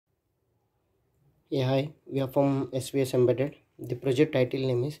Yeah, hi. We are from svsembedded. The project title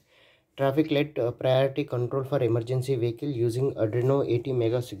name is Traffic Light Priority Control for Emergency Vehicle using Arduino 80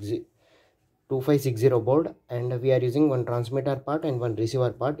 Mega 2560 board, and we are using one transmitter part and one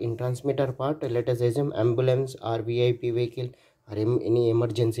receiver part. In transmitter part, let us assume ambulance or VIP vehicle or any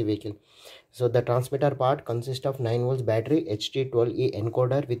emergency vehicle. So the transmitter part consists of 9 volts battery, HT12E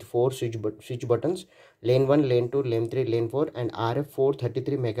encoder with 4 switch buttons, lane 1, lane 2, lane 3, lane 4, and RF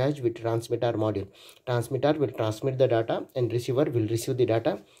 433 MHz with transmitter module. Transmitter will transmit the data and receiver will receive the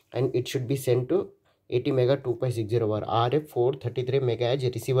data, and it should be sent to 80 mega 2.60 over RF 433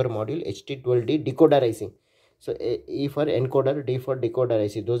 MHz receiver module HT12D decoder IC. So E for encoder, D for decoder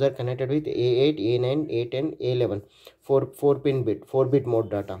IC. Those are connected with A8, A9, A10, A11 for 4-bit mode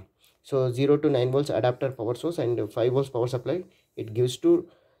data. So 0 to 9 volts adapter power source and 5 volts power supply. It gives to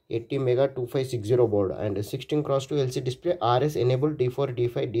 80 mega 2560 board and 16 cross 2 LCD display. RS enabled D4,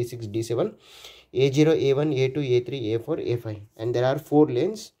 D5, D6, D7, A0, A1, A2, A3, A4, A5, and there are 4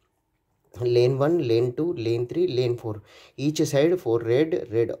 lanes. Lane 1, lane 2, lane 3, lane 4. Each side 4 red,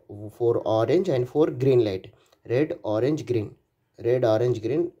 4 orange, and 4 green light. Red, orange, green. Red, orange,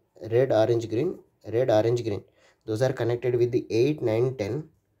 green. Red, orange, green. Red, orange, green. Those are connected with the 8, 9, 10,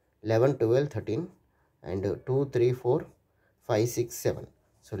 11, 12, 13, and 2, 3, 4, 5, 6, 7.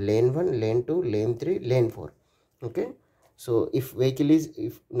 So lane 1, lane 2, lane 3, lane 4. Okay. So if vehicle is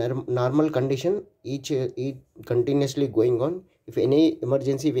normal condition, each continuously going on. If any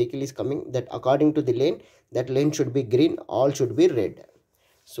emergency vehicle is coming, that according to the lane, that lane should be green, all should be red.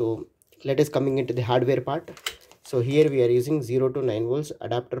 So let us coming into the hardware part. So here we are using 0 to 9 volts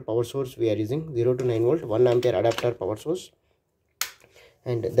adapter power source. We are using 0 to 9 volt 1 ampere adapter power source,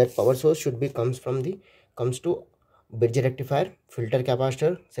 and that power source should be comes to bridge rectifier, filter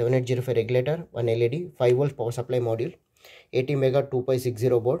capacitor, 7805 regulator, one LED, 5 volt power supply module, 80 mega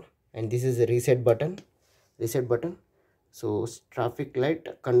 2.60 board, and this is a reset button. So traffic light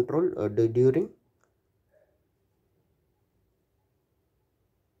control during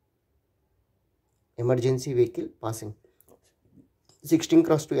emergency vehicle passing. 16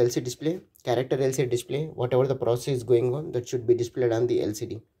 cross 2 LCD display, character LCD display, whatever the process is going on, that should be displayed on the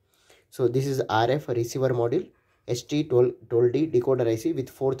LCD. So this is RF receiver module, HT12D decoder IC with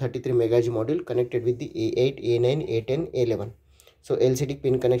 433 MHz module connected with the A8, A9, A10, A11. So LCD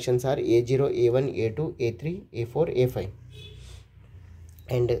pin connections are A0, A1, A2, A3, A4, A5.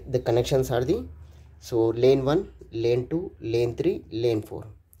 And the connections are the, so lane 1, lane 2, lane 3, lane 4.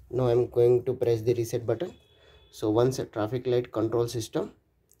 Now I am going to press the reset button. So once a traffic light control system,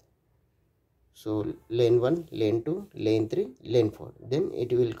 so lane 1, lane 2, lane 3, lane 4, then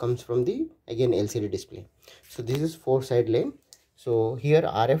it will comes from the again LCD display. So this is 4 side lane. So here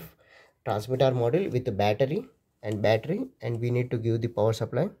RF transmitter module with the battery, and we need to give the power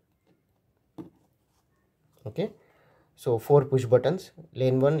supply. Okay, so 4 push buttons,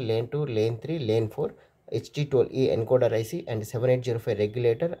 lane 1, lane 2, lane 3, lane 4, HT12E encoder IC and 7805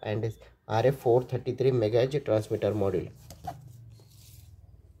 regulator and RF 433 MHz transmitter module.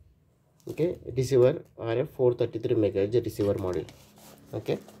 Okay, receiver RF 433 MHz receiver module.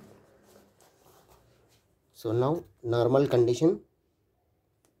 Okay, so now normal condition,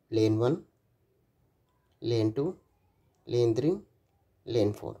 lane 1, lane 2, lane 3,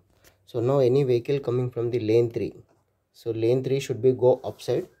 lane 4. So now any vehicle coming from the lane 3, so lane 3 should be go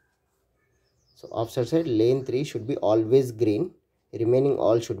upside. So opposite side lane 3 should be always green, remaining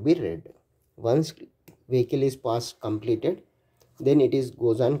all should be red. Once vehicle is passed completed, then it is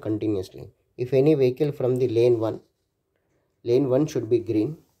goes on continuously. If any vehicle from the lane 1 should be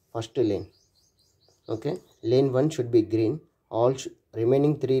green, first lane. Okay, lane 1 should be green, all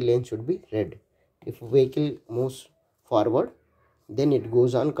remaining 3 lanes should be red. If vehicle moves forward, then it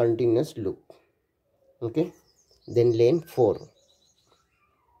goes on continuous loop. Okay, then lane 4,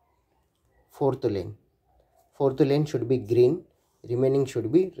 fourth lane should be green, remaining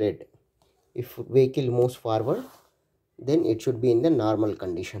should be red. If vehicle moves forward, then it should be in the normal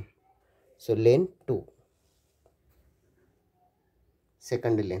condition. So lane 2,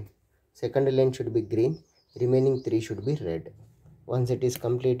 second lane should be green, remaining 3 should be red. Once it is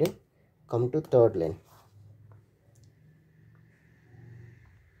completed, come to third lane,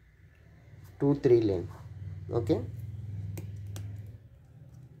 2, 3 lane. Okay,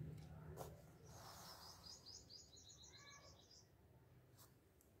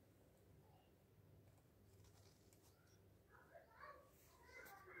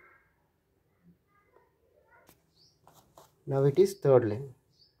 now it is third lane.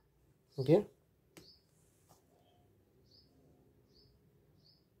 Okay,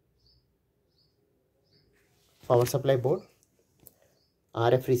 power supply board,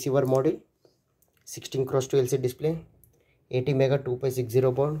 RF receiver module, 16x12 LCD display, 80 mega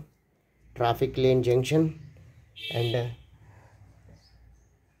 2x60 board, traffic lane junction, and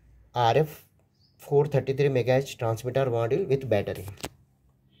RF 433 MHz transmitter module with battery.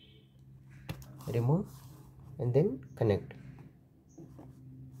 Remove and then connect,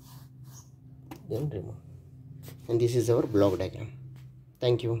 then remove, and this is our block diagram.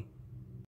 Thank you.